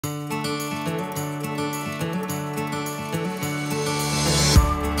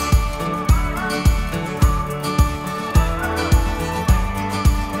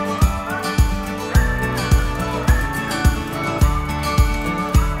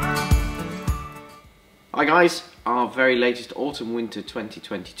Hi guys, our very latest autumn-winter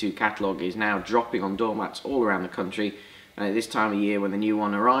 2022 catalogue is now dropping on doormats all around the country, and at this time of year when the new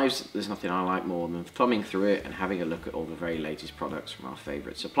one arrives, there's nothing I like more than thumbing through it and having a look at all the very latest products from our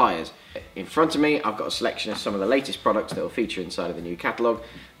favourite suppliers. In front of me I've got a selection of some of the latest products that will feature inside of the new catalogue.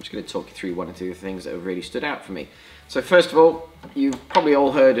 I'm just going to talk you through one or two of the things that have really stood out for me. So first of all, you've probably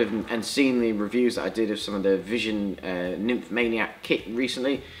all heard of and seen the reviews that I did of some of the Vision Nymph Maniac kit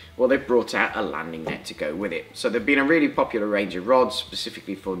recently. Well, they've brought out a landing net to go with it. So they've been a really popular range of rods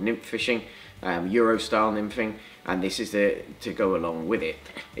specifically for nymph fishing, Euro style nymphing, and this is to go along with it.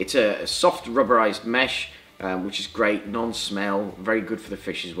 It's a soft rubberized mesh, which is great, non-smell, very good for the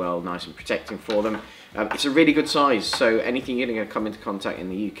fish as well, nice and protecting for them. It's a really good size, so anything you're going to come into contact in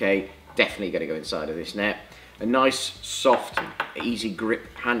the UK, definitely going to go inside of this net. A nice, soft, easy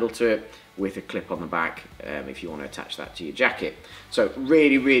grip handle to it with a clip on the back if you want to attach that to your jacket. So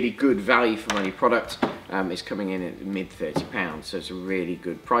really good value for money product. It's coming in at mid £30, so it's a really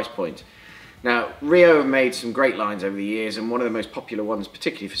good price point. Now, Rio have made some great lines over the years, and one of the most popular ones,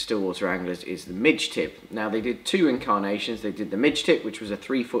 particularly for stillwater anglers, is the midge tip. Now, they did two incarnations. They did the midge tip, which was a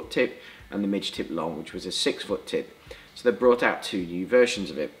 3-foot tip, and the midge tip long, which was a 6-foot tip. So they brought out two new versions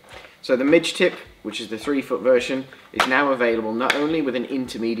of it. So the midge tip, which is the 3-foot version, is now available not only with an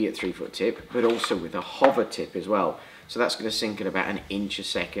intermediate 3-foot tip, but also with a hover tip as well. So that's going to sink at about 1 inch a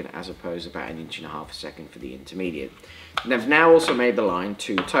second, as opposed to about 1.5 inches a second for the intermediate. And they've now also made the line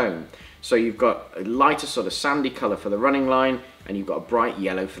two-tone. So you've got a lighter sort of sandy colour for the running line, and you've got a bright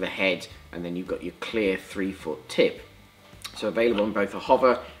yellow for the head, and then you've got your clear 3-foot tip. So available in both a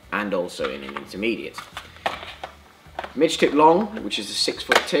hover and also in an intermediate. Midge tip long, which is a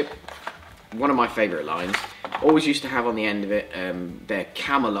 6-foot tip, one of my favourite lines. Always used to have on the end of it their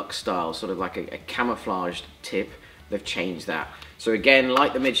Catalogue style, sort of like a camouflaged tip. They've changed that. So again,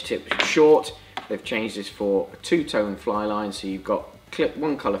 like the midge tip short, they've changed this for a two-tone fly line. So you've got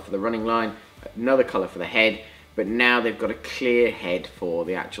one colour for the running line, another colour for the head, but now they've got a clear head for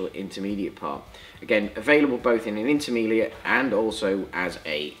the actual intermediate part. Again, available both in an intermediate and also as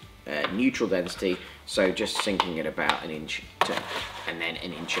a neutral density, so just sinking at about 1 inch and then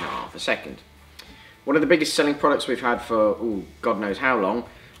 1.5 inches a second. One of the biggest selling products we've had for God knows how long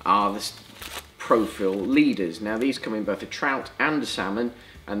are the profile leaders. Now these come in both a trout and a salmon,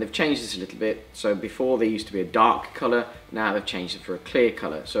 and they've changed this a little bit. So before they used to be a dark colour, now they've changed it for a clear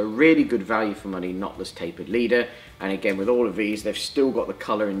colour. So really good value for money, knotless tapered leader. And again, with all of these, they've still got the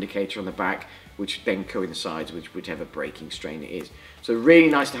colour indicator on the back, which then coincides with whichever breaking strain it is. So really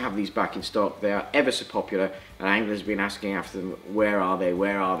nice to have these back in stock. They are ever so popular, and anglers have been asking after them, where are they,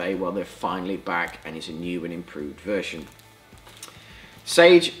 where are they? Well, they're finally back, and it's a new and improved version.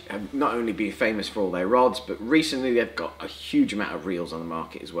 Sage have not only been famous for all their rods, but recently they've got a huge amount of reels on the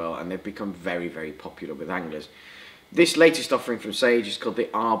market as well, and they've become very popular with anglers. This latest offering from Sage is called the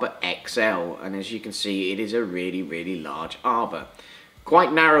Arbor XL, and as you can see, it is a really large arbor.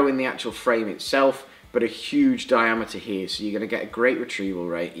 Quite narrow in the actual frame itself, but a huge diameter here, so you're going to get a great retrieval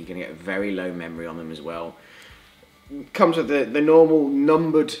rate. You're going to get a very low memory on them as well. Comes with the normal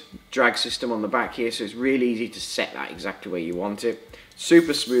numbered drag system on the back here, so it's really easy to set that exactly where you want it.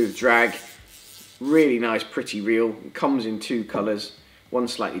 Super smooth drag, really nice pretty reel. It comes in two colours, one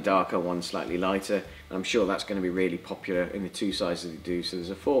slightly darker, one slightly lighter, and I'm sure that's going to be really popular in the two sizes they do. So there's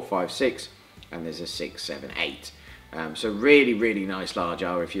a 4, 5, 6 and there's a 6, 7, 8. So really nice large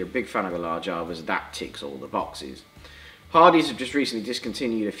arbor. If you're a big fan of the large arbors, that ticks all the boxes. Hardy's have just recently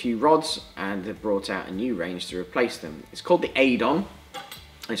discontinued a few rods, and they've brought out a new range to replace them. It's called the Adon.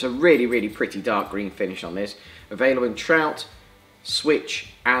 It's a really pretty dark green finish on this. Available in trout,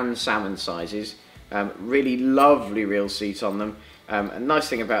 switch and salmon sizes. Really lovely reel seat on them. A nice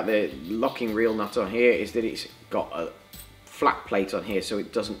thing about the locking reel nut on here is that it's got a flat plate on here so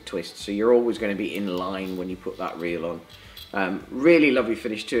it doesn't twist, so you're always going to be in line when you put that reel on. Really lovely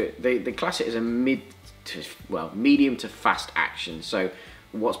finish to it. They class it as a medium to fast action, so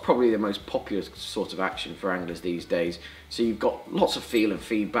what's probably the most popular sort of action for anglers these days. So you've got lots of feel and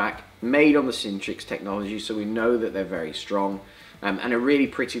feedback, made on the Syntrix technology, so we know that they're very strong, and a really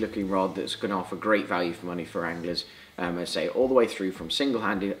pretty looking rod that's going to offer great value for money for anglers. I say all the way through from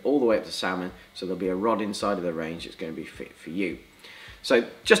single-handed all the way up to salmon, so there'll be a rod inside of the range that's going to be fit for you. So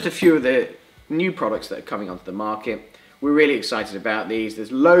just a few of the new products that are coming onto the market. We're really excited about these.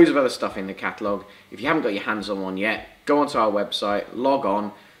 There's loads of other stuff in the catalogue. If you haven't got your hands on one yet, go onto our website, log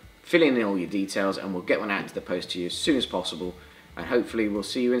on, fill in all your details, and we'll get one out into the post to you as soon as possible, and hopefully we'll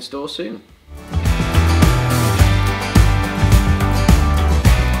see you in store soon.